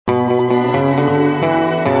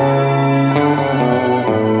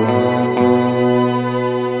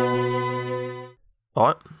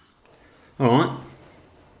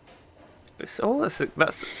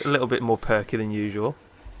that's a little bit more perky than usual.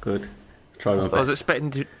 Good. Try my best. I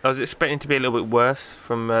was expecting to be a little bit worse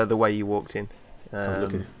from the way you walked in. I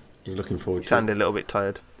was looking forward to it. You sounded a little bit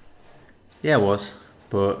tired. Yeah, I was.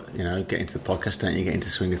 But, get into the podcast, don't you? Get into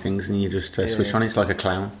the swing of things and you just switch on. It's like a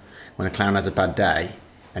clown. When a clown has a bad day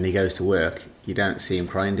and he goes to work, you don't see him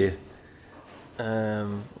crying, do you?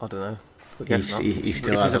 I don't know. He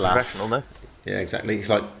still has a laugh. Professional, no? Yeah, exactly. It's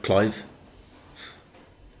like Clive.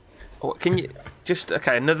 Can you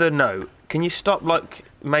another note. Can you stop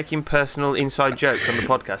making personal inside jokes on the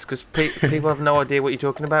podcast? Because people have no idea what you're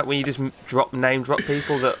talking about when you just name drop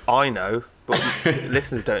people that I know, but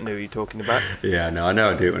listeners don't know who you're talking about. Yeah, no, I know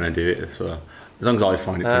I do it when I do it as well. As long as I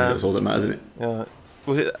find it funny, that's all that matters, isn't it?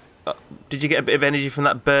 Was it? Did you get a bit of energy from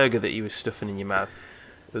that burger that you were stuffing in your mouth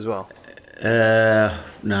as well?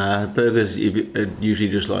 Nah, burgers usually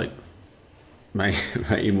just make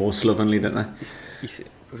you more slovenly, don't they?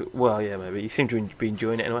 Well, yeah, maybe. You seem to be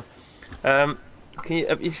enjoying it anyway. Have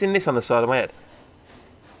you seen this on the side of my head?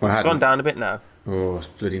 It's gone down a bit now. Oh, it's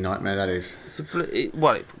a bloody nightmare, that is. It's a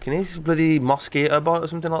bloody mosquito bite or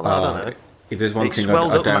something like that? I don't know. If there's one thing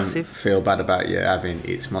I don't feel bad about you having,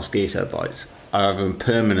 it's mosquito bites. I have them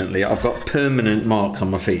permanently. I've got permanent marks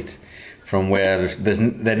on my feet from where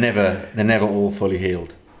they're never all fully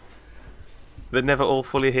healed. They're never all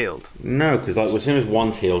fully healed? No, because as soon as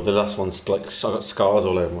one's healed, the last one's I've got scars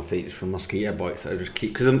all over my feet from mosquito bites that I just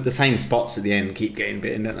keep, because the same spots at the end keep getting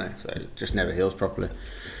bitten, don't they? So it just never heals properly.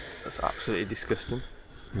 That's absolutely disgusting.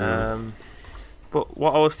 But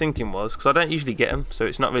what I was thinking was, because I don't usually get them, so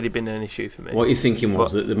it's not really been an issue for me. What you're thinking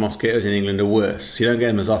was that the mosquitoes in England are worse, so you don't get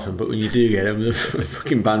them as often, but when you do get them, they're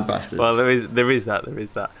fucking band bastards. Well, there is that.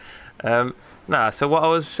 So what I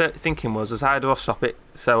was thinking was how do I stop it?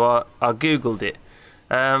 So I googled it.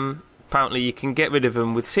 Apparently you can get rid of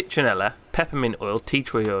them with citronella, peppermint oil, tea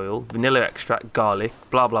tree oil, vanilla extract, garlic,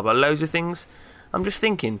 blah blah blah, loads of things. I'm just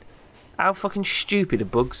thinking, how fucking stupid are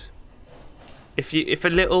bugs? If you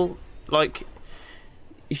put a little bit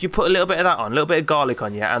of that on, a little bit of garlic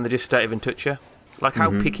on you, and they just don't even touch you. How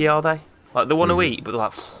picky are they? They want to eat, but they're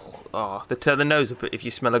they turn their nose up if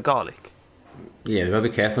you smell of garlic. Yeah, they've got to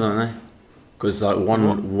be careful, don't they? Because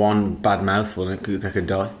one bad mouthful, they could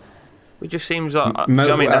die. It just seems like...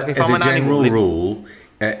 if I'm an general rule,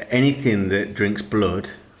 anything that drinks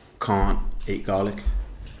blood can't eat garlic.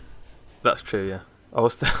 That's true, yeah. I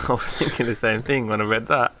was thinking the same thing when I read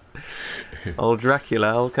that. Old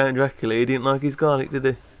Count Dracula, he didn't like his garlic, did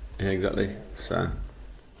he? Yeah, exactly. So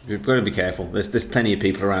you've got to be careful. There's plenty of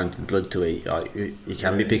people around with blood to eat. You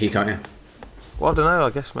can be picky, can't you? Well, I don't know. I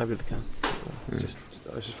guess maybe they can. I just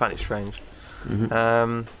find it strange.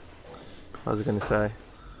 What was I going to say?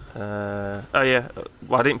 Well,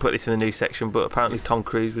 I didn't put this in the news section, but apparently Tom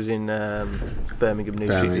Cruise was in Birmingham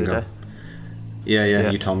News Street the other day. Yeah,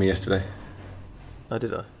 you told me yesterday. Oh,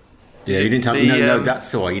 did I? Yeah, you didn't tell me. No,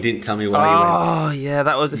 that's why you didn't tell me why you went. Oh, yeah,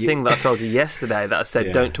 that was the thing that I told you yesterday. That I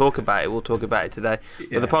said, don't talk about it. We'll talk about it today.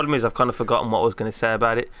 But the problem is, I've kind of forgotten what I was going to say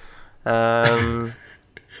about it. The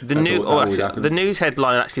news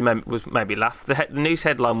headline actually made me laugh. The news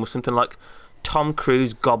headline was something like, "Tom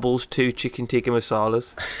Cruise gobbles 2 chicken tikka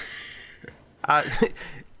masalas."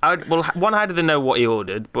 How do they know what he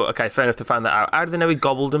ordered? But okay, fair enough to find that out. How do they know he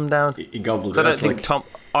gobbled them down? He gobbled them.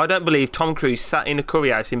 I don't believe Tom Cruise sat in a curry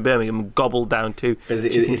house in Birmingham and gobbled down 2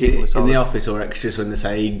 chicken tikka masalas. In The Office or extras when they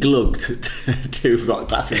say he glugged 2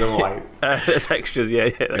 glasses of wine? That's extras, yeah,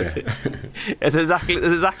 that's it. It's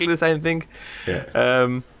exactly the same thing. Yeah.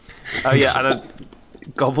 And I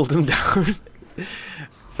gobbled them down.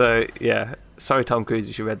 So yeah, sorry Tom Cruise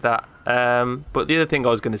if you read that. But the other thing I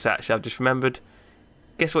was going to say, actually, I've just remembered.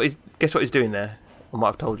 Guess what he's doing there? I might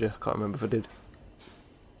have told you. I can't remember if I did.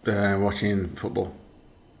 Watching football.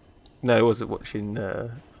 No, he wasn't watching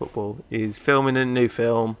football. He's filming a new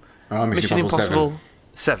film. Oh, Mission Impossible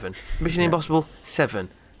 7. Mission Impossible 7.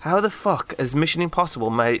 How the fuck has Mission Impossible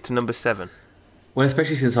made it to number 7? Well,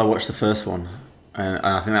 especially since I watched the first one, and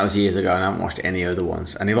I think that was years ago, and I haven't watched any other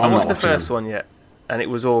ones. And if I watched the first one yet, and it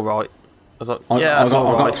was all right. I was like, I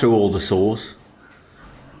got through all the Saws.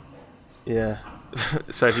 Yeah.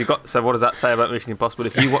 So what does that say about Mission Impossible?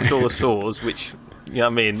 If you watched all the Saws, which, you know what I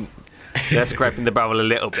mean, they're scraping the barrel a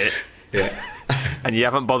little bit. Yeah. And you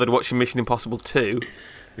haven't bothered watching Mission Impossible 2.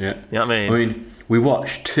 Yeah. You know what I mean? We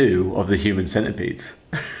watched 2 of the Human Centipedes.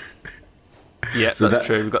 Yeah, so that's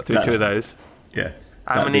true. We got through 2 of those. Yeah.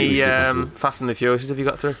 How many Fast and the Furious have you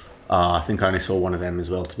got through? I think I only saw one of them as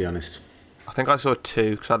well, to be honest. I think I saw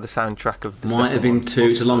 2 because I had the soundtrack of the Might have been 2.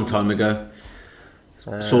 It's a long time ago.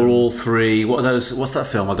 Saw all 3. What are those? What's that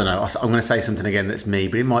film? I don't know. I'm going to say something again that's me,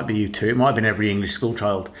 but it might be you too. It might have been every English school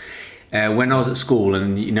child. When I was at school,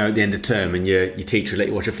 and at the end of term, and your teacher would let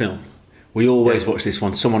you watch a film, we always watched this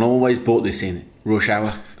one. Someone always brought this in. Rush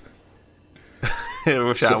Hour.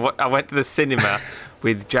 Rush Hour. I went to the cinema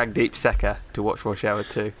with Jagdeep Sekhar to watch Rush Hour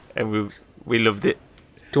 2, and we loved it.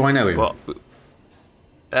 Do I know him? But,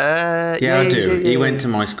 I do. He went to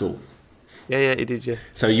my school. Yeah, he did. Yeah.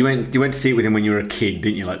 So you went to see it with him when you were a kid,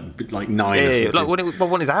 didn't you? Like 9 or something. Like when it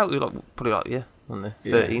was out, it was probably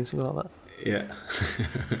 13, something like that. Yeah.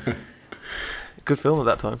 Good film at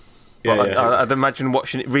that time. But I'd imagine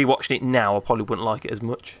rewatching it now, I probably wouldn't like it as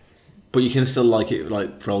much. But you can still like it,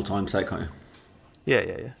 for old time's sake, can't you?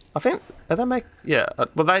 Yeah. I think that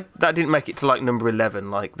didn't make it to number 11,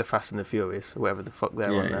 like the Fast and the Furious, or whatever the fuck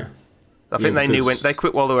they're on there. So I think they knew when they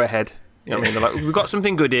quit while they were ahead. You know what I mean? They're like, we've got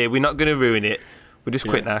something good here. We're not going to ruin it. We'll just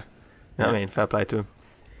quit now. You know what I mean? Fair play to them.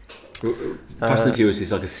 Fast and Furious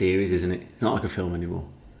is like a series, isn't it? It's not like a film anymore.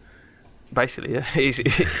 Basically, yeah.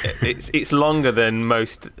 It's longer than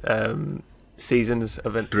most seasons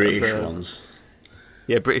of British ones.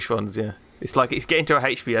 Yeah, British ones. Yeah, it's getting to a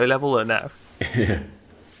HBO level now. Yeah.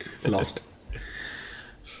 Lost.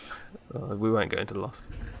 We won't go into Lost.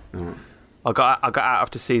 Right. I got out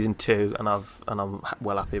after season 2, and I'm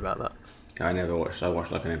well happy about that. I never watched. I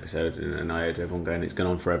watched an episode, and I heard everyone going, "It's gone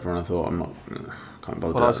on forever," and I thought, can't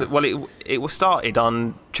bother. It was started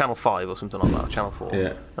on Channel 5 or something like that, or Channel 4.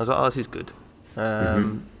 Yeah. I was like, this is good.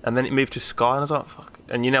 And then it moved to Sky, and I was like, fuck.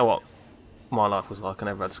 And you know what my life was like? I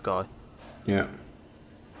never had Sky. Yeah.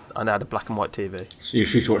 I had a black and white TV. So you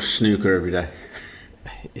used to watch snooker every day.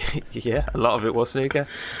 Yeah, a lot of it was snooker.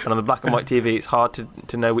 And on the black and white TV, it's hard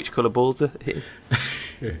to know which colour balls are hitting.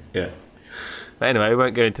 Yeah. But anyway, we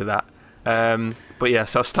won't go into that. But yeah,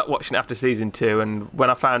 so I stopped watching it after season 2, and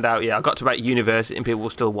when I found out, I got to about university and people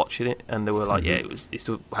were still watching it, and they were like, it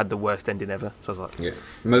still had the worst ending ever. So I was like,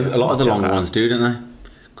 a lot of the longer ones do, don't they?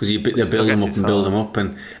 Because they build them up and build them up,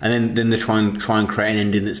 and then they try and create an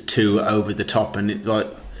ending that's too over the top, and it like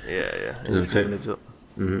it just lives up.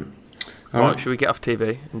 Right, should we get off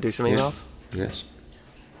TV and do some emails? Yes.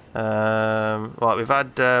 Right, we've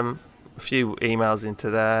had a few emails in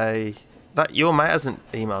today. That your mate hasn't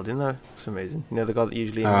emailed in though for some reason. You know, the guy that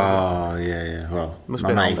usually emails. Oh yeah. Well, must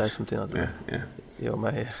be on there something. I don't know. Yeah. Your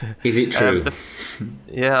mate. Is it true? So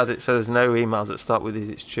there's no emails that start with "Is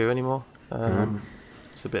it true" anymore.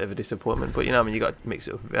 It's a bit of a disappointment, but you know, you got to mix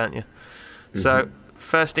it up a bit, haven't you? So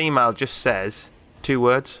first email just says 2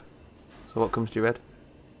 words. So what comes to your head?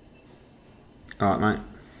 All right,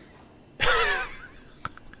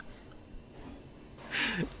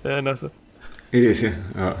 mate. No, sir. It is, yeah.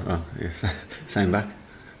 Oh, yes. Same back.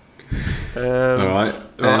 All right.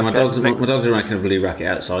 My dogs are making a bloody racket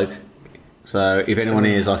outside. So if anyone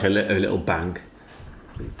hears like a little bang,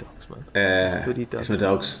 bloody dogs, man. Bloody dogs. It's my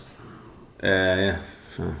dogs. Yeah.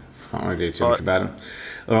 So can't really do too much about them.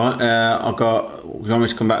 All right. I've got. Do you want me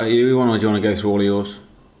to come back at you, or do you want to go through all of yours?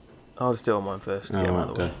 I'll just do all mine first. To get them out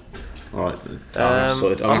of the way. All right.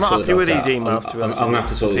 I'm not happy with these emails, to be honest. I'm going to have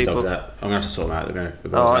to sort these dogs out. I'm going to have to sort them out. Okay,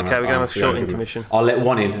 we're going to have a short intermission. I'll let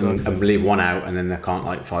one in and leave one out, and then they can't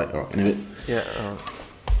fight. All right, in a bit. Yeah.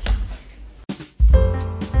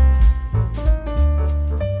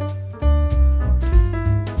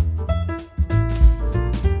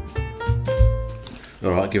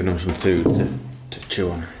 All right, giving them some food to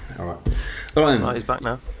chew on. All right. Right, he's back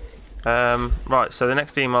now. Right, so the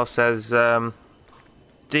next email says,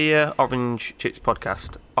 Dear Orange Chits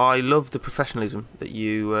Podcast, I love the professionalism that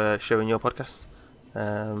you show in your podcast.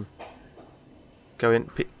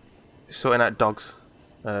 Sorting out dogs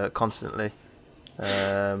constantly,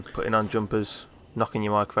 putting on jumpers, knocking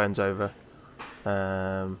your microphones over.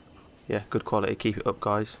 Good quality. Keep it up,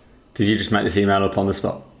 guys. Did you just make this email up on the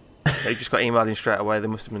spot? They just got emailed in straight away. They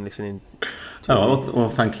must have been listening. Well,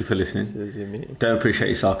 thank you for listening. Don't appreciate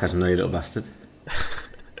your sarcasm, though, you little bastard.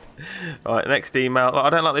 Right, next email. I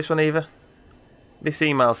don't like this one either. This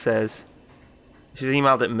email says, she's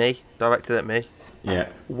emailed at me, directed at me. Yeah.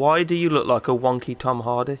 Why do you look like a wonky Tom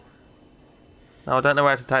Hardy? Now, I don't know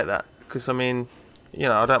how to take that, because, I mean,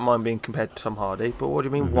 I don't mind being compared to Tom Hardy, but what do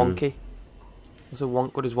you mean wonky?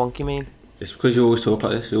 What does wonky mean? It's because you always talk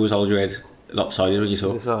like this. You always hold your head lopsided when you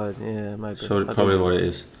talk. Lopsided, yeah, maybe. So probably what it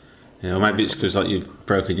is. Yeah, or maybe it's because you've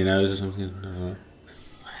broken your nose or something. I don't know.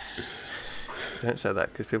 Don't say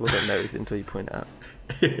that, because people don't notice it until you point it out.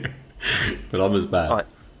 But I'm as bad. Right.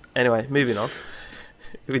 Anyway, moving on.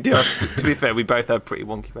 We do have, to be fair, we both have pretty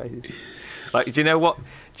wonky faces. Do you know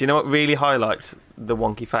what really highlights the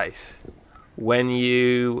wonky face? When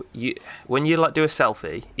you do a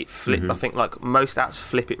selfie, it flip. I think most apps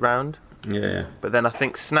flip it round. Yeah. But then I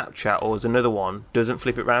think Snapchat or there's another one doesn't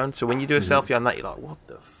flip it round. So when you do a selfie on that, you're like, what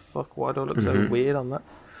the fuck? Why do I look so weird on that?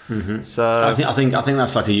 So I think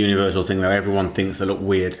that's like a universal thing, though. Everyone thinks they look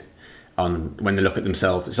weird when they look at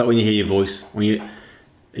themselves. It's like when you hear your voice, when you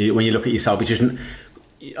look at yourself. It's just,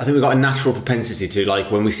 I think we've got a natural propensity to,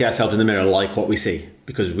 like, when we see ourselves in the mirror, like what we see,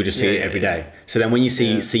 because we just see it every day. So then when you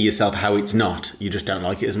see yourself how it's not, you just don't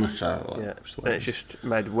like it as much. So, and it's just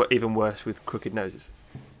made even worse with crooked noses.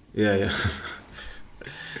 Yeah.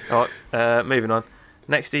 All right, moving on.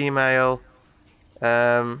 Next email.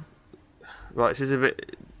 Right, this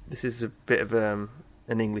is a bit of an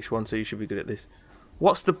English one, so you should be good at this.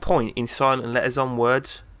 What's the point in silent letters on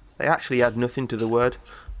words? They actually add nothing to the word,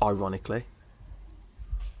 ironically.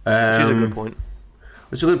 Which is a good point.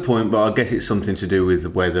 It's a good point, but I guess it's something to do with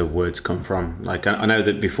where the words come from. Like, I know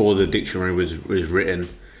that before the dictionary was written,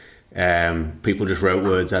 people just wrote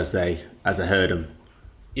words as they heard them.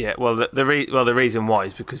 Yeah, well, the reason why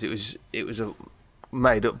is because it was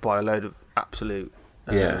made up by a load of absolute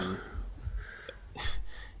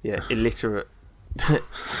illiterate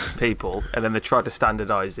people, and then they tried to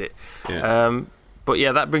standardise it. Yeah. But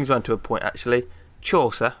yeah, that brings me on to a point actually.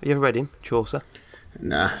 Chaucer, have you ever read him? Chaucer?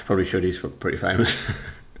 Nah, probably should. He's pretty famous. Well,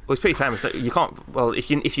 he's pretty famous. You can't. Well,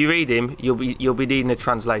 if you read him, you'll be needing a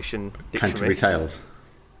translation dictionary. Canterbury Tales.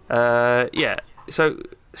 Yeah. So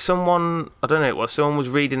someone, I don't know what it was. Someone was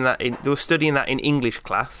reading that. They were studying that in English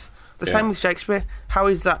class. The same with Shakespeare. How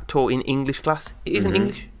is that taught in English class? It isn't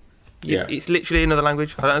English. It's literally another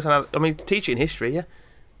language. I don't understand how. I mean, teach it in history, yeah,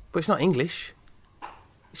 but it's not English.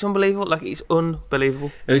 It's unbelievable. Like, it's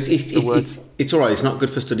unbelievable. It's all right. It's not good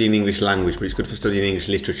for studying English language, but it's good for studying English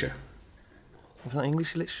literature. It's not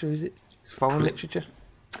English literature, is it? It's foreign literature.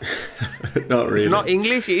 Not really. It's not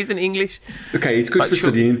English. It isn't English. Okay, it's good for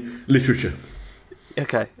studying literature.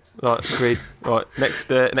 Okay, right, agreed. Right, next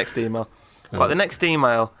email. Right, the next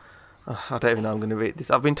email. I don't even know how I'm going to read this.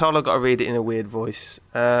 I've been told I've got to read it in a weird voice.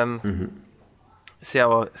 See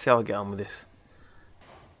how I get on with this.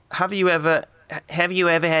 Have you ever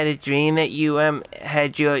had a dream that you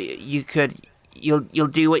you'll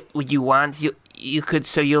do what you want, you'll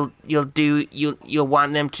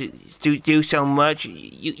want them to do so much,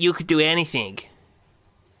 you could do anything?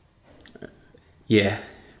 Yeah,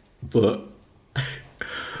 but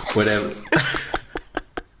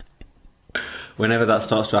whenever that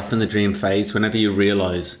starts to happen, the dream fades. Whenever you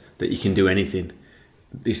realise that you can do anything,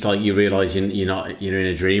 it's like you realise you're in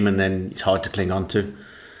a dream, and then it's hard to cling on to.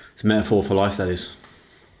 It's a metaphor for life, that is.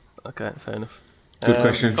 Okay, fair enough. Good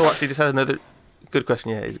question. Oh, actually, just had another good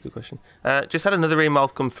question. Yeah, it is a good question. Just had another email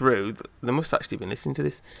come through. They must actually been listening to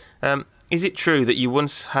this. Is it true that you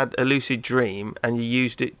once had a lucid dream and you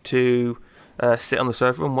used it to sit on the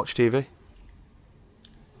sofa and watch TV?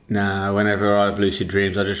 Nah, whenever I have lucid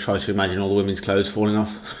dreams, I just try to imagine all the women's clothes falling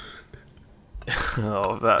off.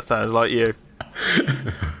 Oh, that sounds like you.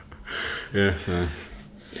 Yeah, so...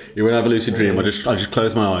 Yeah, when I have a lucid dream, I just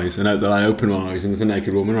close my eyes and hope that I open my eyes and there's a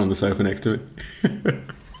naked woman on the sofa next to me.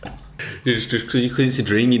 Just because it's a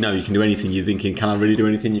dream, you can do anything. You're thinking, can I really do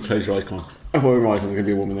anything? You close your eyes, come on. Oh, open my eyes, and there's going to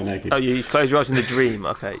be a woman there naked. Oh, you close your eyes in the dream?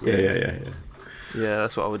 Okay. Yeah. Yeah,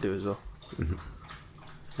 that's what I would do as well. Mm-hmm.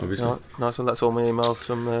 Obviously. Right, nice one. That's all my emails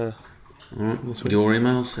from this week. Your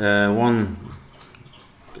emails? One,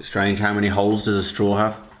 strange, how many holes does a straw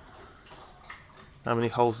have? How many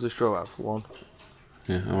holes does a straw have? One.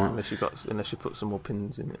 Yeah, all right. Unless you put some more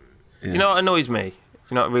pins in it. Yeah. Do you know what annoys me? Do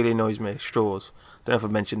you know what really annoys me? Straws. Don't know if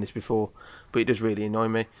I've mentioned this before, but it does really annoy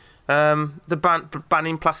me. The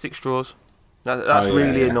banning plastic straws. That's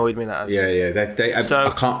really annoyed me. That has.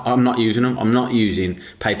 Yeah. I'm not using them. I'm not using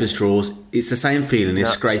paper straws. It's the same feeling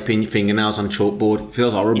as scraping your fingernails on chalkboard. It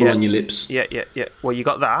feels horrible on your lips. Yeah. Well, you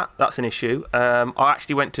got that. That's an issue. I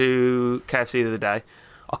actually went to KFC the other day.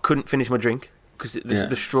 I couldn't finish my drink because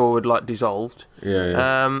the straw had dissolved.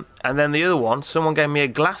 Yeah. And then the other one, someone gave me a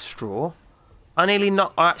glass straw. I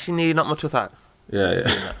actually nearly knocked my tooth out. Yeah.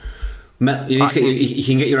 You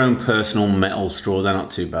can get your own personal metal straw. They're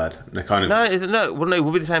not too bad. They're kind of it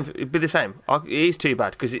would be the same. It'd be the same. It is too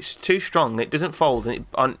bad because it's too strong. It doesn't fold, and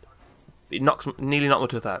it nearly knocked my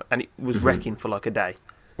tooth out, and it was wrecking for like a day.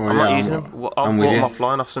 Well, I'm not using them. I bought them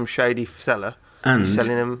offline off some shady seller and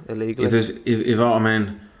selling them illegally.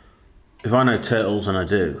 If I know turtles, and I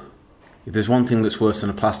do, if there's one thing that's worse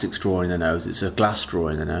than a plastic straw in the nose, it's a glass straw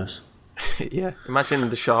in the nose. Yeah, imagine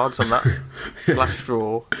the shards on that glass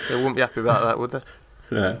straw. They wouldn't be happy about that, would they?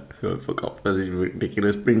 Yeah, fuck off. That's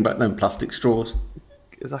ridiculous. Bring back them plastic straws.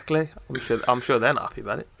 Exactly. I'm sure they're not happy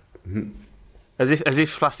about it. Mm-hmm. As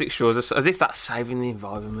if plastic straws, as if that's saving the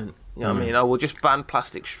environment. You know what I mean? Oh, we'll just ban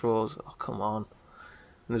plastic straws. Oh, come on.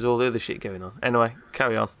 And there's all the other shit going on. Anyway,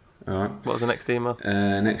 carry on. All right. What was the next email?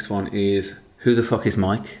 Next one is, Who the fuck is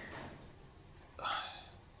Mike?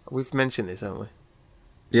 We've mentioned this, haven't we?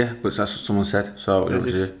 Yeah, but that's what someone said. So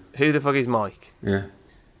who the fuck is Mike? Yeah.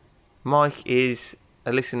 Mike is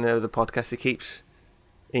a listener of the podcast. He keeps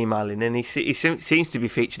emailing, and he seems to be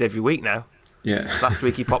featured every week now. Yeah. Last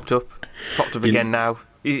week he popped up again now.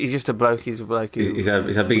 He's just a bloke. He's a bloke. He's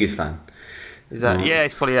our biggest fan. Is that? Yeah,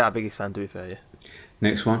 he's probably our biggest fan, to be fair. Yeah.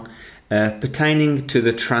 Next one. Pertaining to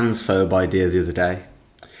the transphobe idea the other day,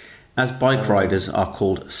 as bike riders are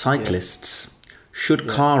called cyclists, should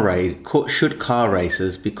car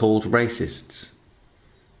racers be called racists?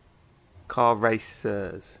 Car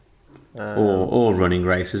racers. Or running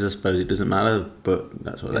racers, I suppose it doesn't matter, but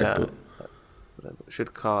that's what they put. Should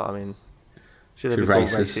they be called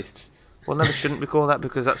racists? Well, no, they shouldn't be called that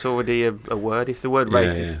because that's already a word. If the word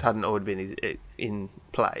racist hadn't already been in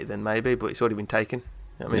play, then maybe, but it's already been taken.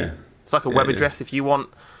 You know what I mean? It's like a web address. If you want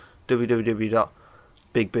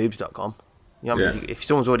www.bigboobs.com, you know what I mean? If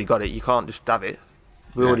someone's already got it, you can't just have it.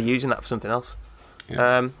 We're already using that for something else.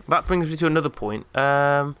 Yeah. That brings me to another point.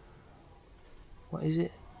 What is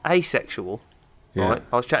it? Asexual. Yeah. Right.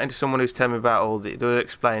 I was chatting to someone who's telling me about they were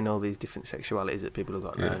explaining all these different sexualities that people have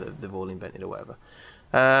got now that they've all invented or whatever.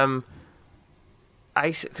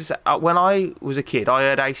 Because when I was a kid, I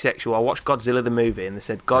heard asexual. I watched Godzilla the movie, and they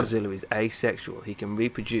said Godzilla is asexual. He can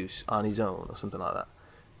reproduce on his own, or something like that.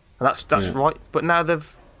 And that's right. But now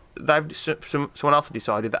someone else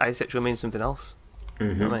decided that asexual means something else.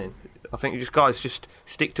 Mm-hmm. You know what I mean? I think guys just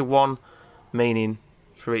stick to one meaning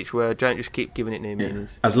for each word. Don't just keep giving it new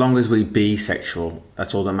meanings. As long as we be sexual,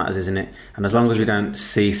 that's all that matters, isn't it? And as long as we don't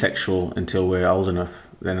see sexual until we're old enough,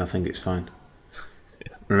 then I think it's fine.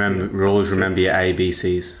 Always remember your A, B,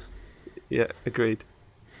 C's. Yeah, agreed.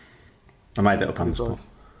 I made that up on the spot.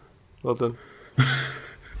 Well done.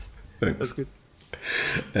 Thanks. That's good.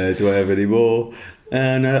 Do I have any more?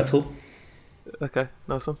 No, that's all. Okay,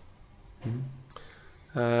 nice one.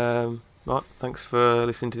 Mm-hmm. Right, thanks for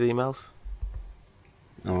listening to the emails.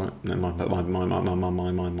 All right, no, my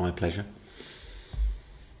pleasure.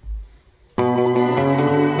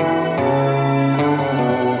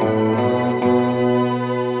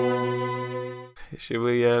 Should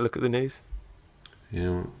we look at the news?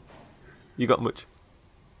 Yeah. You got much?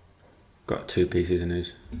 Got 2 pieces of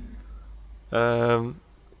news.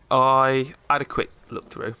 I had a quick look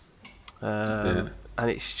through, and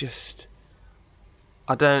it's just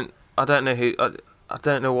I don't know who. I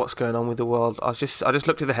don't know what's going on with the world. I just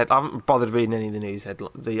looked at the head. I haven't bothered reading any of the news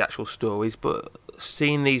the actual stories, but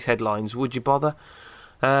seeing these headlines, would you bother?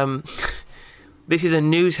 This is a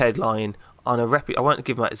news headline on I won't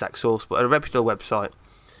give my exact source, but a reputable website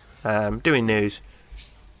doing news,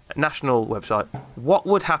 a national website. What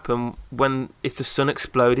would happen if the sun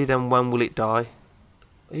exploded, and when will it die?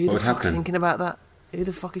 Who the fuck is thinking about that? Who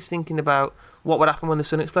the fuck is thinking about what would happen when the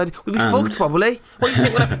sun exploded? We'd be fucked, probably. What do you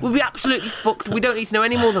think would happen? We'd be absolutely fucked. We don't need to know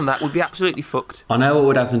any more than that. We'd be absolutely fucked. I know what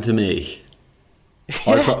would happen to me.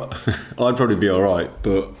 I'd probably be alright,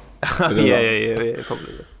 but yeah,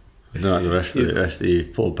 probably. Not the rest of you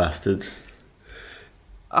poor bastards.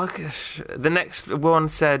 The next one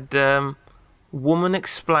said, woman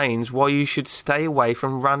explains why you should stay away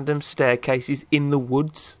from random staircases in the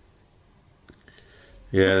woods.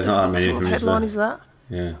 Yeah, there's not that many of them. What headline is that?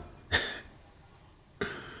 Yeah.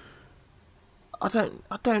 I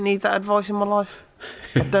don't need that advice in my life.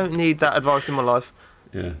 I don't need that advice in my life.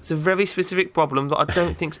 Yeah. It's a very specific problem that I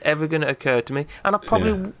don't think's ever going to occur to me, and I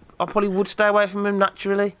probably would stay away from them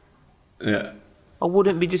naturally. Yeah. I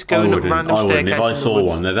wouldn't be just going up random staircases. If I saw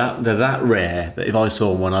one, they're that rare that if I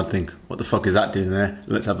saw one, I'd think, "What the fuck is that doing there?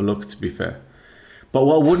 Let's have a look." To be fair, but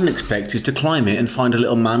what I wouldn't expect is to climb it and find a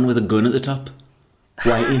little man with a gun at the top,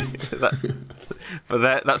 waiting.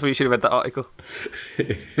 That's where you should have read that article.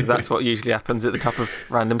 Because that's what usually happens at the top of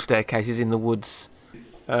random staircases in the woods.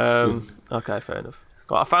 Okay, fair enough.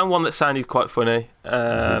 Well, I found one that sounded quite funny.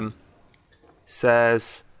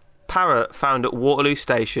 Says, parrot found at Waterloo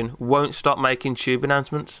Station won't stop making tube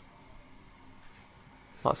announcements.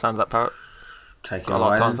 What sounds like parrot? Take Got a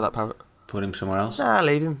lot of time for that parrot. Put him somewhere else. Nah,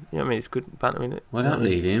 leave him. You know what I mean? It's good banter, isn't it? Well, don't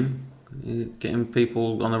leave him. You're getting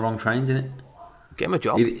people on the wrong trains, isn't it? Get him a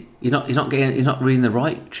job. He's not reading the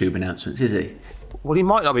right tube announcements, is he? Well, he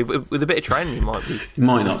might not be, but with a bit of training, he might be. He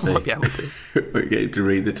might not be. Might be able to. But get him to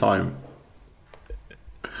read the time.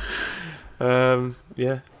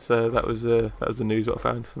 Yeah. So that was the news what I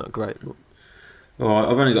found. It's not great. But... Well,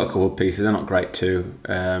 I've only got a couple of pieces. They're not great too.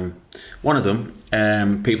 One of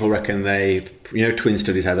them, people reckon twin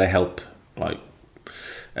studies, how they help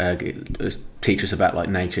teach us about like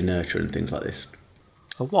nature, nurture, and things like this.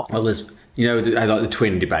 A what? Well, there's like the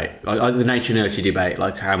twin debate, like the nature nurture debate,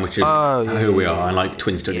 like how much of who we are, and like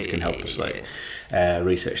twin studies can help us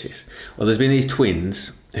research this. Well, there's been these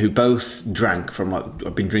twins who both drank from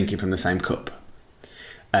have been drinking from the same cup,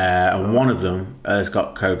 and one of them has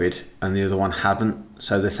got COVID, and the other one haven't.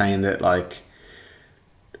 So they're saying that like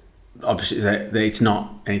obviously that it's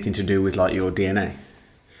not anything to do with like your DNA.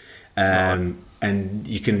 And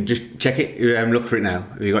you can just check it. Look for it now.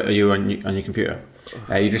 Are you on your computer?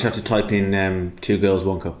 You just have to type in 2 girls,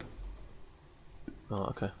 1 cup. Oh,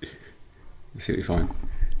 okay. Let's see what you find.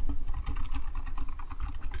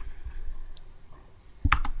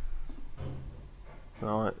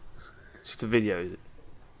 Alright. It's just a video, is it?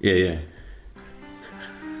 Yeah.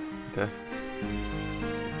 Okay.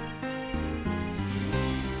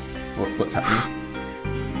 What's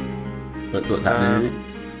happening? What's happening in it?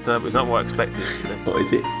 Don't know, but it's not what I expected it to be. What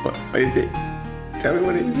is it? What is it? Tell me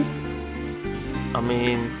what it is. I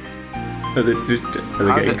mean... Are they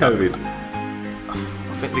getting COVID?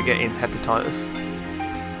 I think they're getting hepatitis.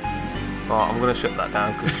 Right, I'm going to shut that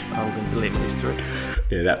down because I'm going to delete my history.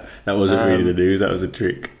 Yeah, that wasn't really the news. That was a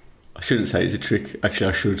trick. I shouldn't say it's a trick. Actually,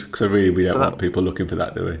 I should, because we don't want people looking for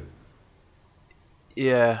that, do we?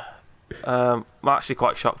 Yeah. I'm actually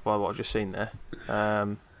quite shocked by what I've just seen there.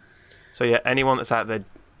 So yeah, anyone that's out there,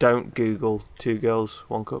 don't Google 2 girls,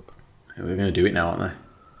 1 cup. We're going to do it now, aren't they?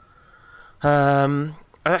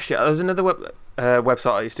 Actually, there's another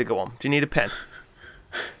website I used to go on. Do you need a pen?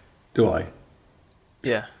 Do I?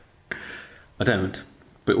 Yeah. I don't.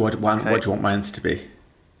 But what do you want my answer to be?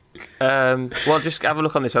 Well, just have a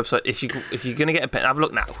look on this website. If you're going to get a pen, have a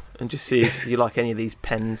look now and just see if you like any of these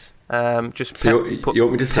pens. Just you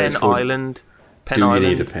want me to search Pen for Island. Do you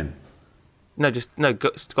need a pen? No, go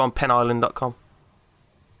on penisland.com.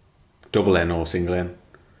 Double N or single N?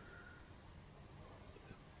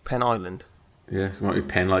 Pen Island. Yeah, it might be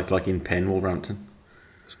pen like in Penn, Wolverhampton.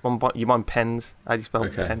 You mind pens? How do you spell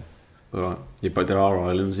pen? Alright. Yeah, but there are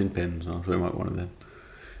islands in Penn, so I thought it might be one of them.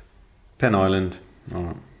 Pen Island.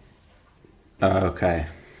 Alright. Okay.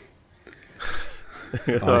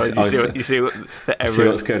 You see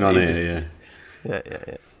what's going on here, yeah.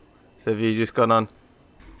 So have you just gone on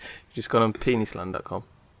penisland.com?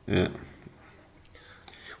 Yeah.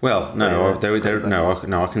 Well,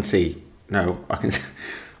 no, I can see. No, I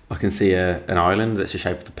can see an island that's the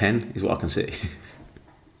shape of a pen. Is what I can see.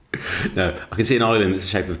 No, I can see an island that's the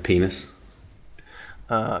shape of a penis.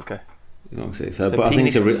 Okay. I can see. So but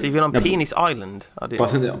penis, I think so you've been on Penis Island. But I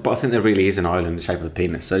think there really is an island the shape of a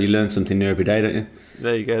penis. So you learn something new every day, don't you?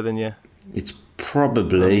 There you go. Then yeah. It's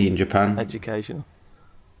probably in Japan. Educational.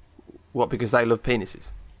 What? Because they love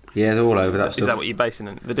penises. Yeah, they're all over that stuff. Is that what you're basing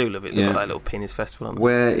it? They do love it. They've got that little penis festival on.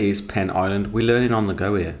 Where is Penn Island? We're learning on the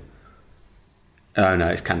go here. Oh no,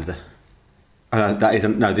 it's Canada.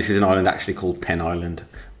 This is an island actually called Penn Island.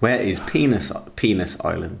 Where is Penis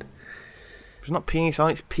Island? It's not Penis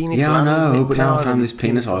Island, it's Penis Island. Yeah, I know, but now I found this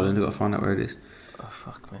Penis Island. I've got to find out where it is. Oh,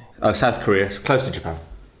 fuck me. Oh, South Korea. It's close to Japan.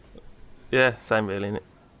 Yeah, same really, isn't it?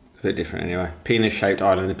 A bit different anyway. Penis-shaped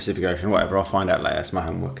island in the Pacific Ocean. Whatever, I'll find out later. It's my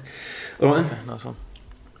homework. All right. Okay, nice one.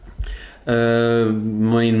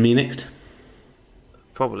 Me next?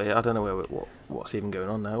 Probably. I don't know what's even going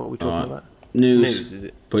on now. What are we talking about? News, is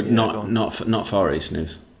it? But not Far East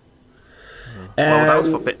news. Well, that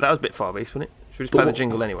was a bit Far East, wasn't it? Should we just play the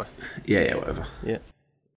jingle anyway? Yeah, whatever. Yeah.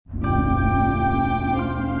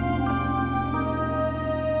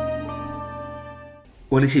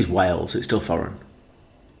 Well, this is Wales, so it's still foreign.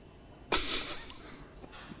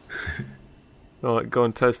 Alright, go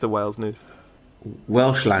on, tell us the Wales news.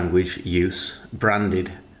 Welsh language use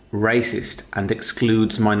branded racist and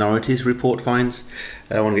excludes minorities, report finds.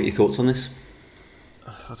 I want to get your thoughts on this.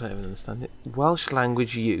 I don't even understand it. Welsh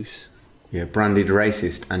language use? Yeah, branded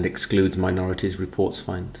racist and excludes minorities, reports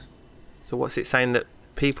finds. So what's it saying, that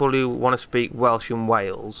people who want to speak Welsh in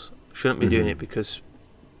Wales shouldn't be doing it because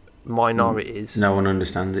minorities... No one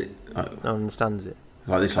understands it. No one understands it.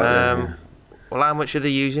 Like this, Well, how much are they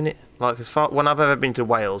using it? Like, when I've ever been to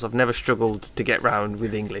Wales, I've never struggled to get round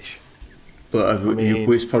with English. But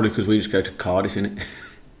it's probably because we just go to Cardiff, innit?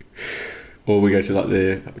 Or we go to like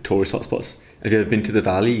the tourist hotspots. Have you ever been to the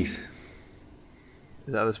valleys?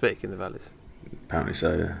 Is that how they speak in the valleys? Apparently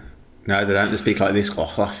so, yeah. No, they don't. They speak like this. They've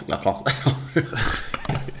got a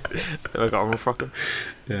rough rocker.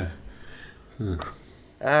 Yeah. So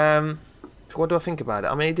what do I think about it?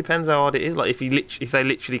 I mean, it depends how hard it is. Like, if they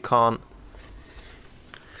literally can't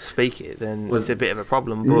speak it, then it's a bit of a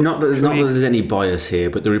problem. But not that there's any bias here,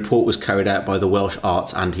 but the report was carried out by the Welsh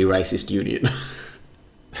Arts Anti-Racist Union.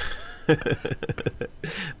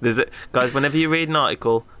 Guys, whenever you read an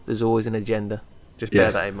article, there's always an agenda. Just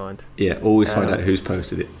bear that in mind. Yeah, always find out who's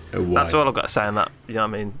posted it and why. That's all I've got to say on that. You know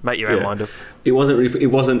what I mean? Make your own mind up. It wasn't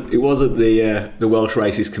the Welsh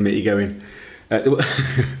Racist Committee going.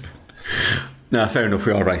 No, fair enough.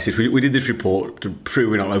 We are racist. We did this report to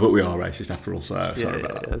prove we're not, but we are racist after all. So sorry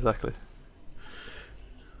about that. Yeah, exactly.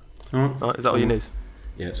 All right. Is that all your news?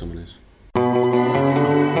 Yeah, it's all my news.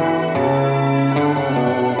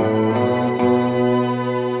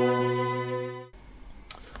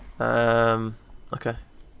 Okay.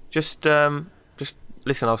 Just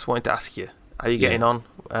listen. I was wanting to ask you, how are you getting on?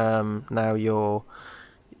 Now your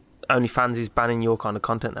OnlyFans is banning your kind of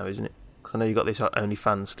content now, isn't it? Because I know you got this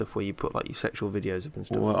OnlyFans stuff where you put like your sexual videos up and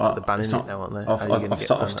stuff. Well, they're banning it now, aren't they?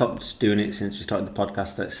 I've stopped doing it since we started the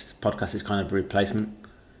podcast. That podcast is kind of a replacement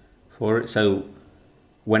for it. So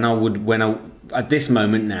at this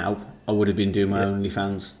moment now, I would have been doing my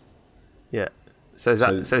OnlyFans. Yeah. So is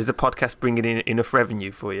the podcast bringing in enough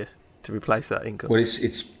revenue for you to replace that income? Well,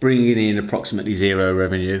 it's bringing in approximately zero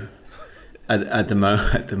revenue at the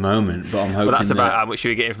moment, but I'm hoping. But that's about how much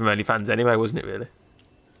you were getting from OnlyFans anyway, wasn't it? Really?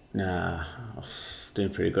 Nah, I was doing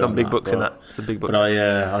pretty good. Some big bucks in that. Some big bucks. But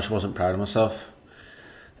I just wasn't proud of myself.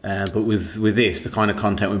 But with this, the kind of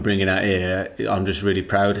content we're bringing out here, I'm just really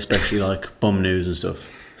proud, especially like bum news and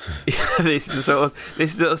stuff. This is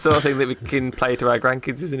the sort of thing that we can play to our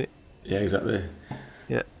grandkids, isn't it? Yeah, exactly.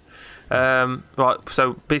 Yeah. Right.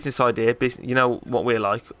 So business idea. You know what we're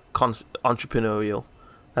like. Entrepreneurial.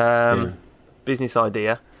 Business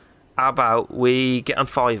idea. How about we get on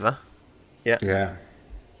Fiverr? Yeah. Yeah.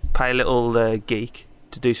 Pay a little geek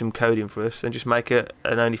to do some coding for us and just make an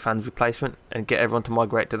OnlyFans replacement and get everyone to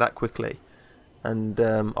migrate to that quickly and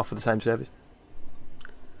offer the same service.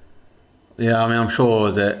 Yeah, I mean, I'm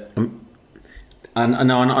sure that. I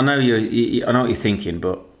know what you're thinking,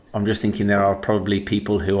 but I'm just thinking there are probably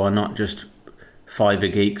people who are not just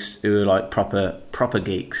Fiverr geeks who are like proper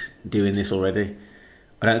geeks doing this already.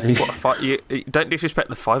 I don't think. You don't disrespect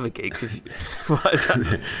the Fiverr geeks. What is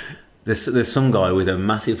that? There's some guy with a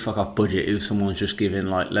massive fuck off budget who someone's just giving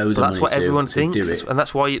like loads of money to. That's what everyone thinks, do it. And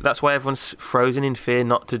that's why everyone's frozen in fear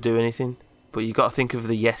not to do anything. But you got to think of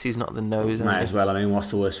the yeses, not the nos. Might as well. I mean, what's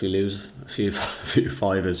the worst we lose? A few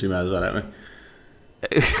Fivers, we might as well, don't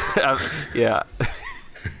we? Yeah.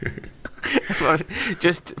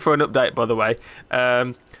 Just for an update, by the way,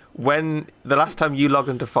 when the last time you logged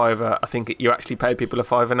into Fiverr, I think you actually pay people a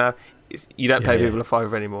 $5 now. You don't pay people a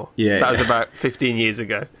 $5 anymore. Yeah, that was about 15 years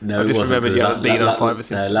ago. No, I just remembered you haven't been on Fiverr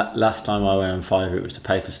since. Last time I went on Fiverr, it was to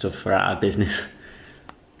pay for stuff for our business.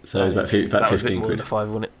 So it was about 15 quid. Than $5,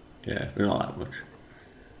 wasn't it? Yeah, not that much.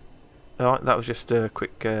 All right, that was just a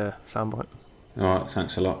quick soundbite. All right,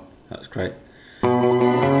 thanks a lot. That's great.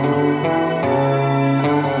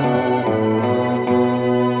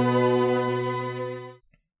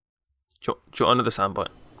 Do you want another soundbite?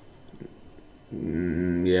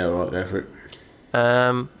 Yeah, all right, go for it.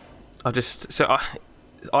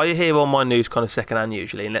 I hear all my news kind of secondhand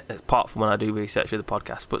usually, apart from when I do research for the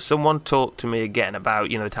podcast. But someone talked to me again about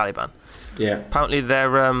the Taliban. Yeah. Apparently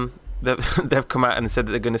they've come out and said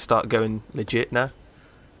that they're going to start going legit now.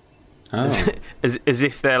 Oh. As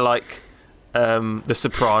if they're like the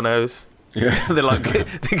Sopranos. Yeah. they're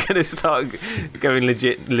going to start going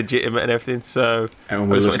legitimate and everything. So and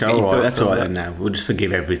we'll just go, all right, that's all right then now. We'll just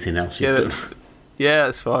forgive everything else you've done. Yeah,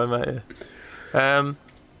 that's fine, mate.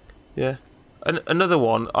 Yeah. Another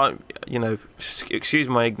one, excuse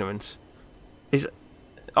my ignorance, is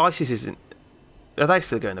ISIS isn't. Are they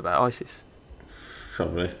still going about ISIS?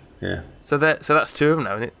 Probably, yeah. So that's two of them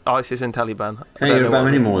now, isn't it? ISIS and Taliban. Can't hear about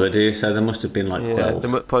many more, they do. So there must have been like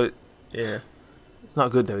 12. Yeah. It's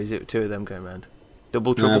not good though, is it? Two of them going around.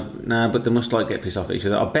 Double trouble. No, but they must get pissed off at each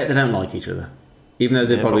other. I bet they don't like each other. Even though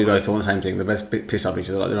they probably both want the same thing, they're both pissed off at each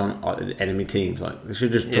other. Like they're on enemy teams. Like they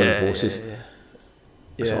should just join forces. Yeah.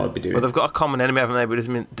 That's what I'd be doing. Well, they've got a common enemy, haven't they? But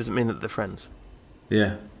it doesn't mean that they're friends.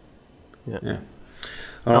 Yeah.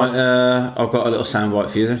 All right, I've got a little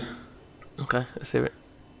soundbite for you then. Okay, let's hear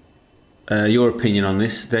it. Your opinion on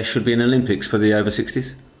this? There should be an Olympics for the over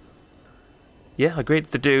 60s. Yeah, I agreed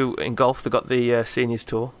to do in golf. They got the seniors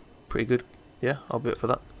tour, pretty good. Yeah, I'll be up for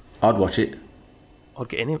that. I'd watch it. I'd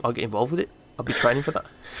get involved with it. I'd be training for that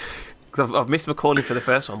because I've missed my calling for the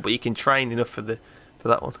first one, but you can train enough for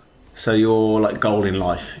that one. So your goal in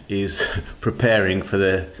life is preparing for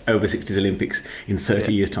the over 60s Olympics in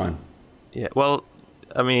 30 years' time. Yeah. Well,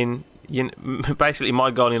 I mean, basically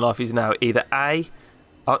my goal in life is now either I'm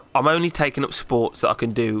only taking up sports that I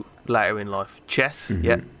can do later in life. Chess,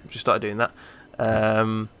 just started doing that.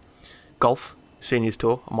 Golf, seniors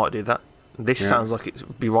tour, I might do that. This sounds like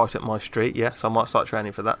it'd be right up my street, so I might start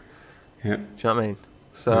training for that. Yeah. Do you know what I mean?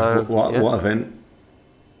 So what event?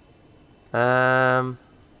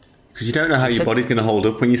 Because you don't know how your body's going to hold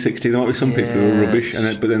up when you're 60. There might be some people who are rubbish,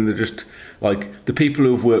 but then they're just like the people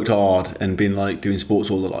who have worked hard and been like doing sports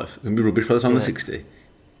all their life can be rubbish by the time they're 60.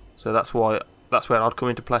 So that's where I'd come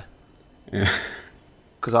into play. Yeah.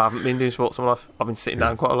 Because I haven't been doing sports all my life. I've been sitting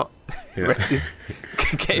down quite a lot, resting,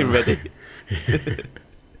 getting ready.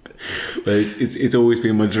 Well, it's always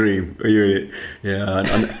been my dream. Are you in it?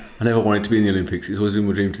 Yeah, I never wanted to be in the Olympics. It's always been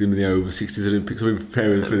my dream to be in the over 60s Olympics. I've been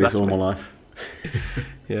preparing for this all my life.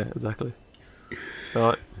 Yeah, exactly.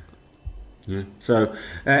 Right. Yeah. So,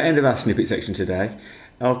 end of our snippet section today.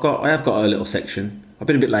 I have got a little section. I've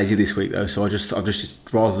been a bit lazy this week though, so I've just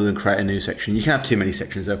rather than create a new section, you can have too many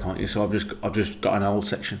sections though, can't you? So I've just got an old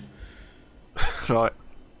section. Right.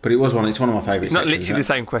 But it's one of my favourite sections. It's not literally the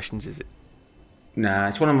same questions, is it? Nah,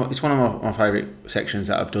 it's one of my favourite sections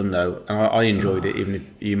that I've done though, and I enjoyed it, even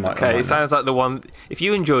if you might. Okay, it sounds like the one. If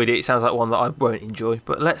you enjoyed it, it sounds like one that I won't enjoy.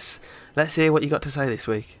 But let's hear what you got to say this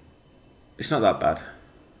week. It's not that bad.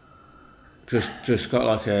 Just got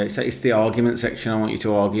like it's the argument section. I want you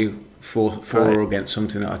to argue for or against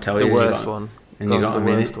something that I tell you. The worst one. And you got the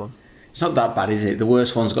worst one. It's not that bad, is it? The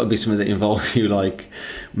worst one's got to be something that involves you like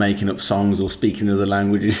making up songs or speaking other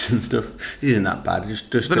languages and stuff. It isn't that bad.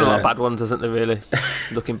 There's been a lot of bad ones, hasn't there? Really,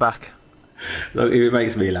 looking back. Look, it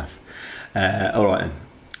makes me laugh. All right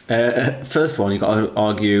then. First one, you got to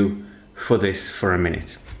argue for this for a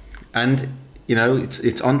minute, and you know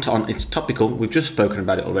it's topical. We've just spoken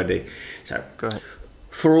about it already. So, great.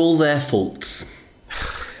 For all their faults.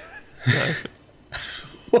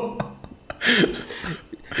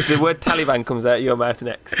 If the word Taliban comes out of your mouth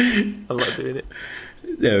next, I'm not doing it.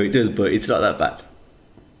 No, it does, but it's not that bad.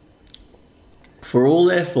 For all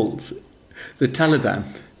their faults, the Taliban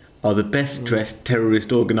are the best dressed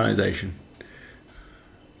terrorist organisation.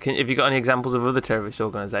 Have you got any examples of other terrorist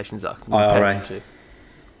organisations that I can compare them to?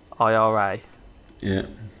 IRA. Yeah.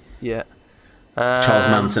 Yeah. Charles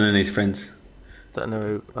Manson and his friends. I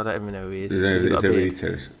don't even know who he is. Is he really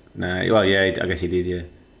terrorist? No. Well, yeah, I guess he did. Yeah.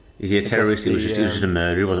 Is he a terrorist? He was just a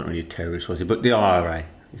murderer. He wasn't really a terrorist, was he? But the IRA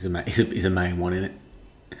is a main one, isn't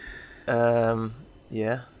it?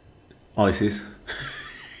 Yeah. ISIS.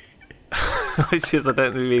 ISIS. I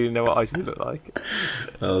don't really know what ISIS look like.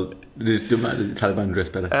 Well, does the Taliban dress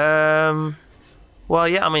better? Well,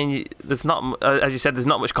 yeah. I mean, there's not, as you said, there's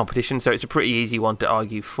not much competition, so it's a pretty easy one to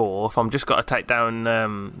argue for. If I'm just got to take down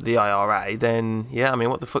the IRA, then yeah. I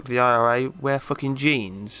mean, what the fuck? The IRA wear fucking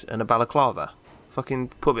jeans and a balaclava. Fucking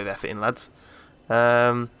put a bit of effort in, lads.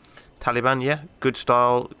 Taliban, yeah, good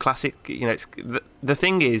style, classic. You know, it's the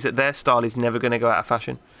thing is that their style is never going to go out of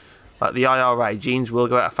fashion. Like the IRA, jeans will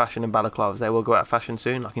go out of fashion and balaclavas, they will go out of fashion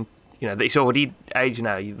soon. Like it's already aged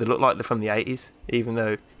now. They look like they're from the 80s, even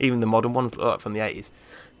the modern ones look like from the 80s.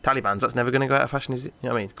 Taliban's, that's never going to go out of fashion, is it? You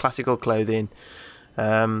know what I mean? Classical clothing.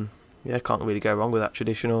 Yeah, can't really go wrong with that.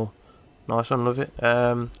 Traditional, nice one, love it.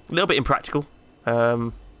 A little bit impractical.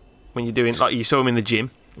 When you're doing, like you saw him in the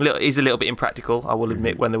gym, is a little bit impractical, I will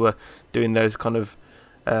admit, when they were doing those kind of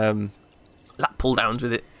lap pull downs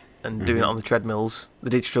with it and doing it on the treadmills. They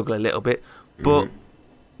did struggle a little bit, but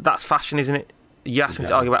that's fashion, isn't it? You asked me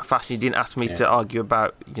to argue about fashion. You didn't ask me to argue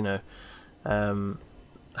about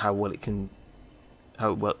how well it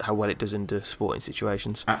does under sporting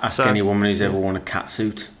situations. Ask any woman who's ever worn a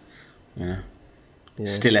catsuit,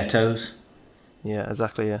 stilettos. Yeah,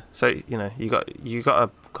 exactly. Yeah, so you got a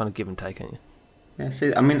kind of give and take, ain't you? Yeah.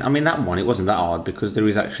 See, I mean that one, it wasn't that hard because there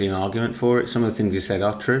is actually an argument for it. Some of the things you said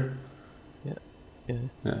are true. Yeah.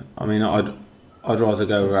 I mean, I'd rather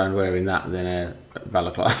go around wearing that than a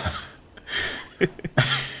balaclava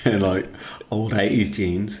and like old 80s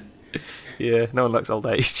jeans. Yeah, no one likes old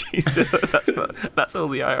 80s jeans. That's all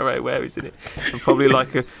the IRA wear, isn't it? And probably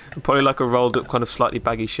like a rolled up kind of slightly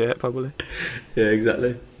baggy shirt, probably. Yeah,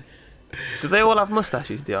 exactly. Do they all have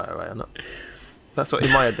moustaches, the IRA, or not? That's what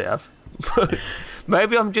in my head they have.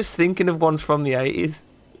 Maybe I'm just thinking of ones from the 80s.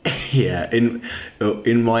 Yeah, in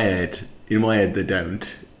my head they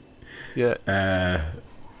don't. Yeah.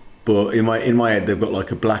 But in my head they've got like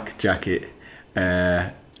a black jacket,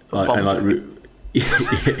 yeah. Is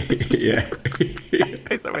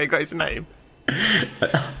that where he got his name?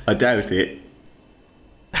 I doubt it.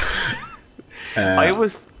 I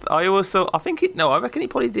always thought. I reckon it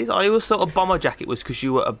probably did. I always thought a bomber jacket was because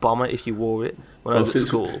you were a bomber if you wore it when I was at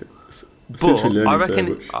school. But I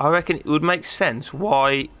reckon it would make sense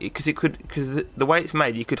why, because the way it's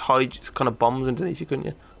made, you could hide kind of bombs underneath you, couldn't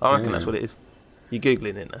you? I reckon that's what it is. You're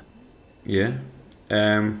googling it now. Yeah.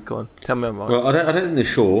 Go on, tell me I'm right. Well, I don't think they're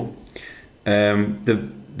sure. The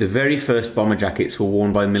very first bomber jackets were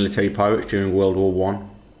worn by military pirates during World War One.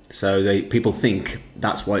 So people think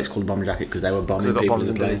that's why it's called a bomber jacket, because they were bombing people in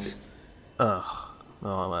the planes. Oh,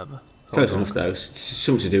 whatever. Close enough though. It's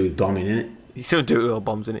something to do with bombing, isn't it? You still do it with all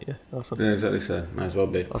bombs in it, yeah. Awesome. Yeah, exactly so. Might as well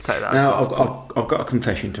be. I'll take that. Now I've got a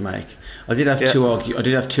confession to make. I did have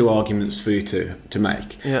two arguments for you to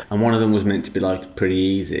make, and one of them was meant to be like pretty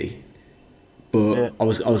easy, but I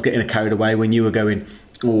was getting carried away when you were going,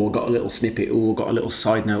 oh, I got a little snippet, oh, I got a little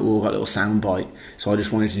side note, oh, I got a little sound bite. So I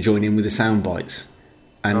just wanted to join in with the sound bites.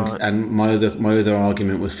 And my other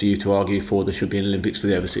argument was for you to argue for there should be an Olympics for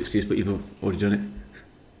the over 60s, but you've already done it.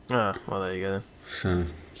 Ah, well, there you go then.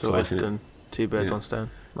 So I've done 2 birds, 1 stone.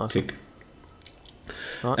 Nice. Tick.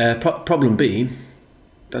 Right. Problem being,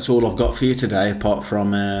 that's all I've got for you today, apart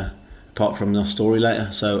from the story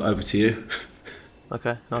later. So over to you.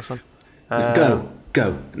 Okay, nice one.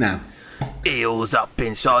 Go now. Eels up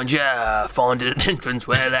inside ya, find an entrance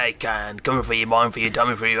where they can. Coming for your mind, for your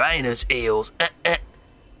dummy, for your anus. Eels.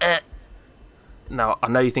 Now, I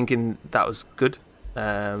know you're thinking that was good.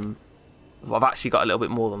 I've actually got a little bit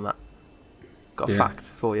more than that. Got a fact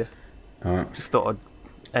for you. All right. Just thought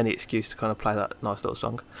any excuse to kind of play that nice little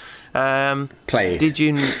song. Play it. Did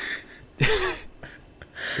you... What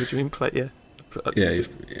do you mean play? Yeah. Yeah.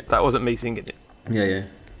 That wasn't me singing it. Yeah.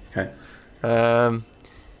 Okay.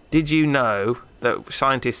 Did you know that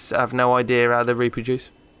scientists have no idea how they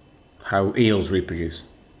reproduce? How eels reproduce?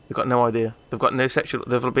 They've got no idea. They've got no sexual...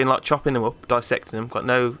 They've been like chopping them up, dissecting them. Got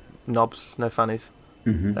no knobs, no fannies.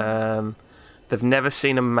 Mm-hmm. They've never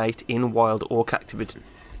seen a mate in wild or captivity.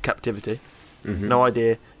 Mm-hmm. No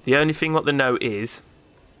idea. The only thing what they know is,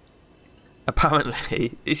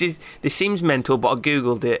 apparently, this seems mental, but I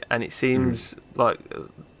googled it and it seems like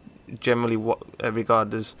generally what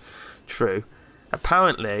regarded as true.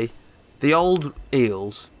 Apparently, the old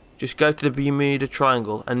eels just go to the Bermuda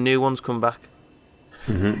Triangle and new ones come back.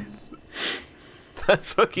 Mm-hmm.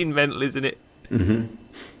 That's fucking mental, isn't it? Mm-hmm.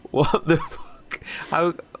 What the fuck?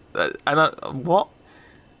 How? What?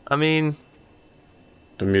 I mean,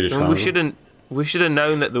 Bermuda Triangle. We should have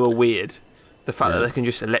known that they were weird. The fact that they can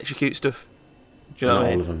just electrocute stuff. Do you know what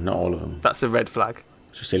I mean? Not all of them. That's a red flag.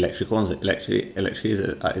 It's just electric ones. Electric is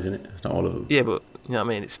that, isn't it? It's not all of them. Yeah, but you know what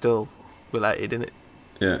I mean. It's still related, isn't it?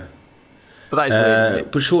 Yeah. But that is weird, isn't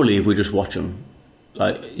it? But surely, if we just watch them,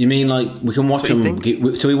 like you mean, like we can watch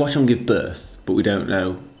them. So we watch them give birth, but we don't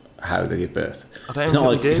know how they give birth. I don't know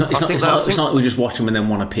what we do. It's not like we just watch them and then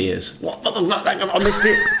one appears. What the fuck? I missed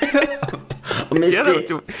it. I missed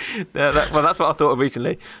it. Well, that's what I thought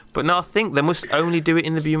originally. But no, I think they must only do it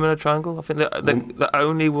in the Bermuda Triangle. I think they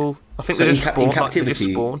only will. I think so they just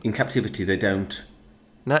spawn. In captivity, they don't.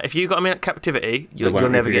 No, if you got them in captivity, you'll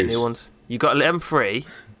never get new ones. You got to let them free,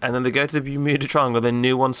 and then they go to the Bermuda Triangle. Then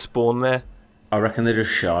new ones spawn there. I reckon they're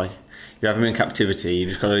just shy. You have them in captivity. You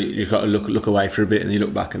just got to look away for a bit, and you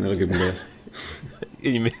look back, and they'll give them birth.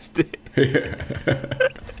 You missed it.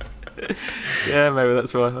 Yeah, maybe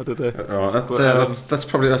that's why. I don't know.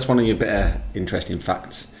 That's one of your better interesting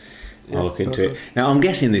facts. I'll look into it. Now, I'm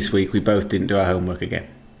guessing this week we both didn't do our homework again.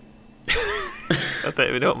 I don't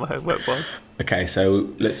even know what my homework was. Okay,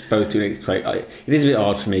 so let's both do it quick. It is a bit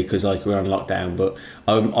hard for me because like we're on lockdown, but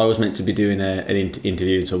I was meant to be doing an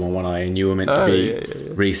interview with someone one eye, and you were meant to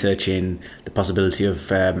be researching the possibility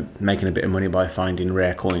of making a bit of money by finding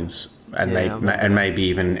rare coins and maybe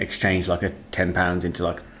even exchange like a £10 into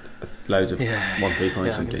like loads of 1p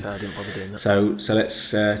coins. I didn't bother doing that. So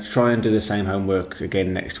let's try and do the same homework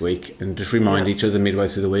again next week, and just remind each other midway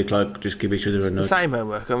through the week, like just give each other a nudge. The same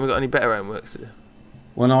homework. Haven't we got any better homework to do?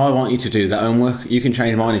 Well, no, I want you to do that homework. You can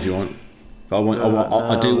change mine if you want. But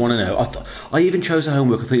I do want to know. I even chose a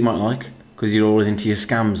homework I thought you might like, because you're always into your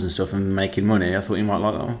scams and stuff and making money. I thought you might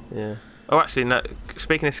like that one. Yeah. Oh, actually, no.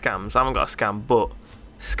 Speaking of scams, I haven't got a scam, but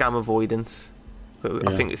scam avoidance. But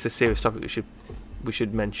I think it's a serious topic we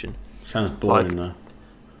should mention. Sounds boring, though.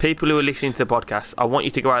 People who are listening to the podcast, I want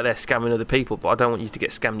you to go out there scamming other people, but I don't want you to get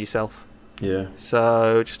scammed yourself. Yeah.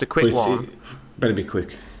 So, just a quick one. Better be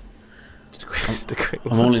quick. Just a quick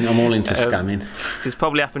one. I'm all into scamming. This has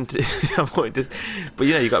probably happened to... but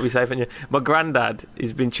you got to be safe, haven't you? My granddad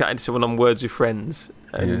has been chatting to someone on Words with Friends,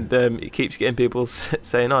 and he keeps getting people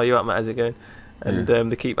saying, "Oh, you alright, mate, how's it going?" And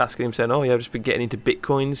they keep asking him, saying, "Oh, yeah, I've just been getting into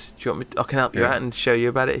bitcoins. Do you want me? I can help you out and show you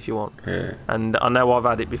about it if you want." Yeah. And I know I've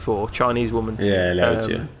had it before. Chinese woman. Yeah, loads.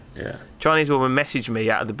 Yeah. Chinese woman messaged me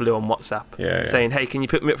out of the blue on WhatsApp, saying, "Hey, can you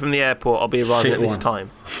pick me up from the airport? I'll be arriving at this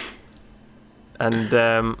time." And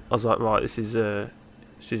I was like, right, this is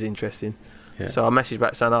interesting. Yeah. So I messaged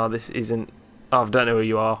back saying, this isn't. I don't know who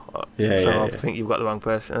you are. I think you've got the wrong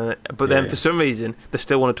person. But then for some reason, they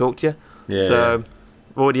still want to talk to you. Yeah. So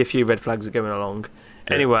already a few red flags are going along.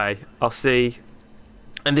 Yeah. Anyway, I'll see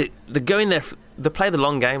And they go in there. They play the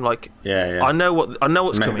long game. Like, yeah. I know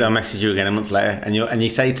what's coming. They'll message you again a month later, and you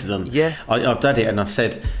say to them, yeah, I've done it, and I've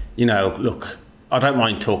said, look, I don't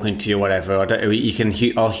mind talking to you, whatever.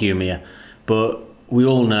 I'll humour you, but we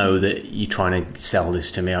all know that you're trying to sell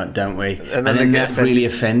this to me, don't we? And then they get really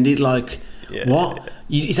offended. Like, what?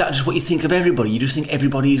 Is that just what you think of everybody? You just think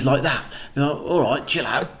everybody is like that? All right, chill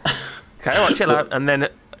out. Okay, all right, chill out, and then.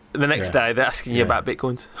 The next day, they're asking you about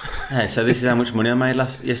bitcoins. Hey, so this is how much money I made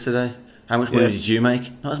yesterday. How much money did you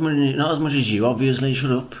make? Not as much as you, obviously.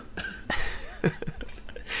 Shut up.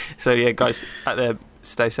 So yeah, guys, out there,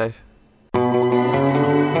 stay safe.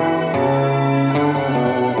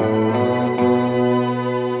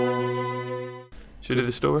 Should we do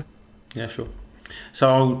the story? Yeah, sure.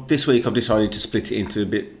 So this week I've decided to split it into a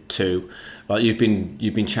bit two. Like you've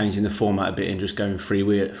been changing the format a bit and just going free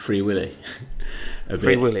willy. Free willy,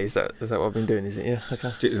 is that what I've been doing? Is it? Yeah. Okay.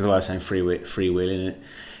 Stick with the way I'm saying free willy,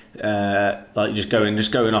 innit? Like just going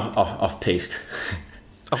off piste.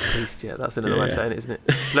 Off piste, yeah. That's another way of saying it, isn't it?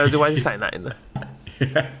 There's loads of ways of saying that in there.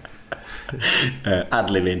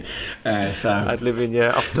 Ad-libbing. Ad-libbing,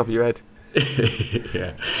 yeah, off the top of your head.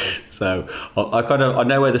 Yeah. So I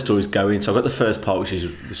know where the story's going. So I've got the first part, which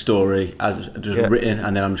is the story as just written,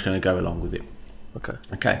 and then I'm just going to go along with it.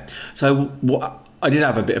 Okay. So what I did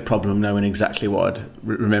have a bit of problem knowing exactly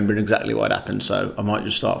remembering exactly what had happened. So I might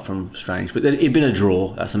just start from Strange. But it'd been a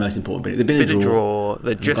draw. That's the most important bit. It'd been a draw.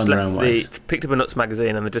 They just picked up a Nuts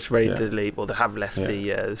magazine and they're just ready to leave, or they have left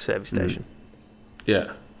the service station.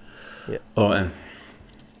 Yeah. All right.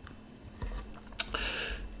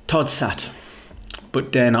 Todd sat,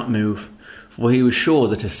 but dare not move, for he was sure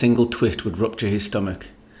that a single twist would rupture his stomach.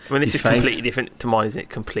 I mean, this is completely different to mine, isn't it?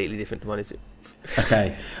 Completely different to mine, is it?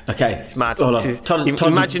 Okay. It's mad.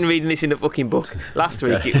 Imagine reading this in a fucking book. Last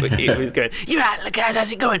week it was going, "You're out, look guys,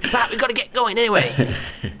 how's it going? Right, we've got to get going anyway."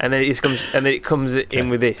 and then it comes in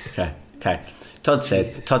with this. Okay. Todd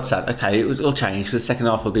sat. Okay, it was all changed because the second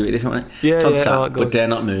half will be a bit different, right? Todd sat, but dare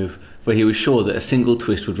not move, for he was sure that a single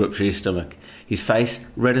twist would rupture his stomach. His face,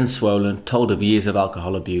 red and swollen, told of years of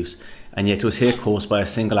alcohol abuse, and yet was here caused by a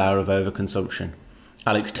single hour of overconsumption.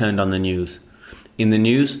 Alex turned on the news. In the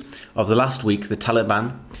news of the last week, the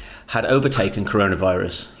Taliban had overtaken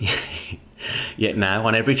coronavirus. Yet now,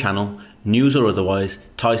 on every channel, news or otherwise,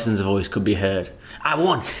 Tyson's voice could be heard. "I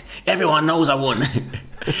won! Everyone knows I won!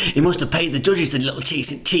 He must have paid the judges, the little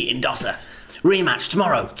cheating dosser. Rematch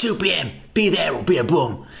tomorrow, 2 p.m. Be there or be a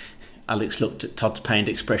bum." Alex looked at Todd's pained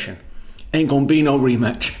expression. "Ain't gonna be no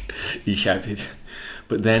rematch," he shouted.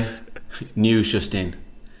 But then, news just in.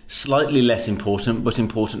 Slightly less important, but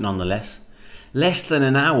important nonetheless. Less than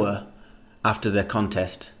an hour after their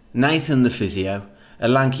contest, Nathan the physio, a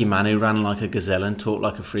lanky man who ran like a gazelle and talked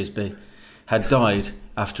like a frisbee, had died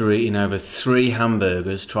after eating over 3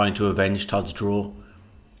 hamburgers trying to avenge Todd's draw.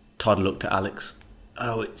 Todd looked at Alex.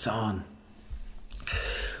 "Oh, it's on."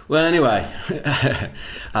 Well, anyway,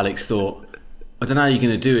 Alex thought, "I don't know how you're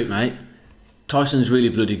going to do it, mate. Tyson's really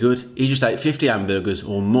bloody good. He just ate 50 hamburgers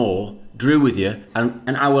or more, drew with you, and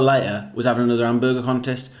an hour later was having another hamburger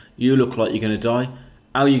contest. You look like you're going to die.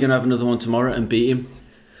 How are you going to have another one tomorrow and beat him?"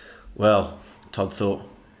 Well, Todd thought,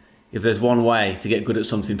 if there's one way to get good at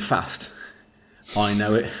something fast, I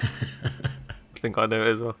know it. I think I know it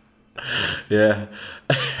as well. Yeah.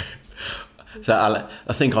 So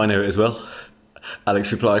I think I know it as well,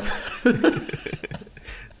 Alex replied.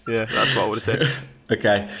 Yeah, that's what I would have said.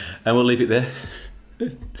 Okay, and we'll leave it there.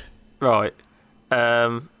 Right.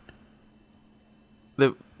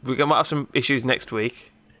 We might have some issues next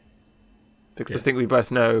week because I think we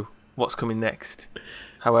both know what's coming next.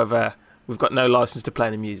 However, we've got no license to play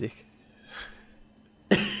any music.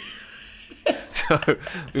 So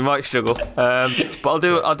we might struggle. But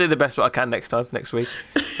I'll do the best what I can next week.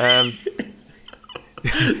 So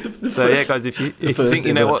yeah, guys, if you think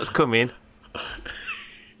you know what's coming,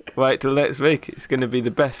 wait till next week. It's going to be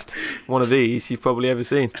the best one of these you've probably ever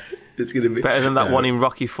seen. It's going to be better than that one in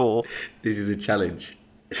Rocky 4. This is a challenge.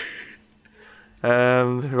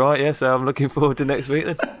 Right, yeah. So I'm looking forward to next week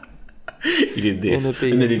then. He did this,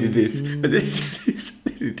 and then he did this, and then he did this.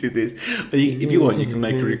 He did this. If you want, you can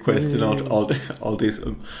make a request, and I'll do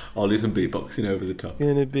some beatboxing over the top.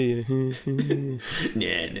 Gonna be.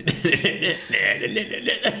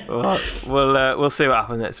 Right, we'll see what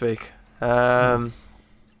happens next week. Right.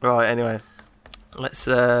 Anyway, let's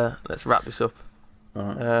wrap this up. All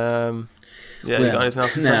right. Yeah. You got anything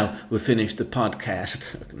else to say? Now we've finished the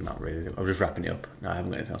podcast. Not really. I'm just wrapping it up. No, I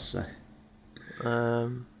haven't got anything else to say.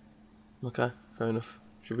 Okay, fair enough.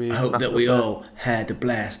 Should we? I hope that we all had a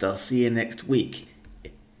blast. I'll see you next week.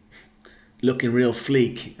 looking real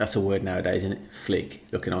fleek. That's a word nowadays, isn't it? Fleek.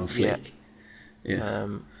 Looking on fleek. Yeah.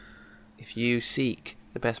 If you seek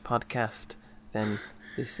the best podcast, then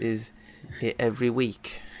this is it every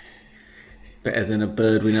week. Better than a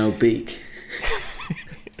bird with no beak.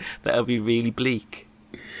 That'll be really bleak.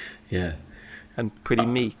 Yeah. And pretty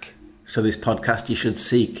meek. So this podcast you should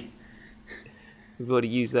seek. We've already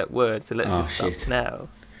used that word, so let's just stop now.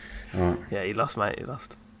 All right. Yeah, you lost, mate. You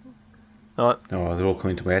lost. All right. Oh, they're all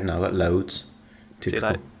coming to my head now. I've got loads.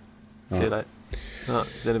 Typical. Too late. All right,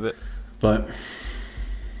 see you in a bit. Bye.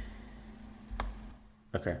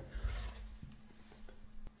 Okay.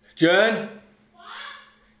 Jen? What?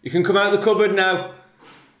 You can come out the cupboard now.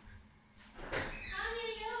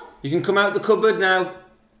 You can come out the cupboard now.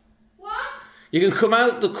 What? You can come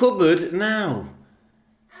out the cupboard now.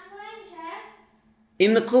 I'm playing chess.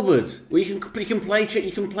 In the cupboard. Well, you can play chess.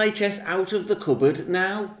 You can play chess out of the cupboard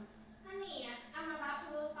now. Honey, I'm about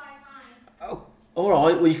to lose by time. Oh, all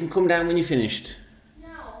right. Well, you can come down when you're finished. No.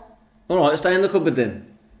 All right. Stay in the cupboard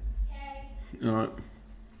then. Okay. All right.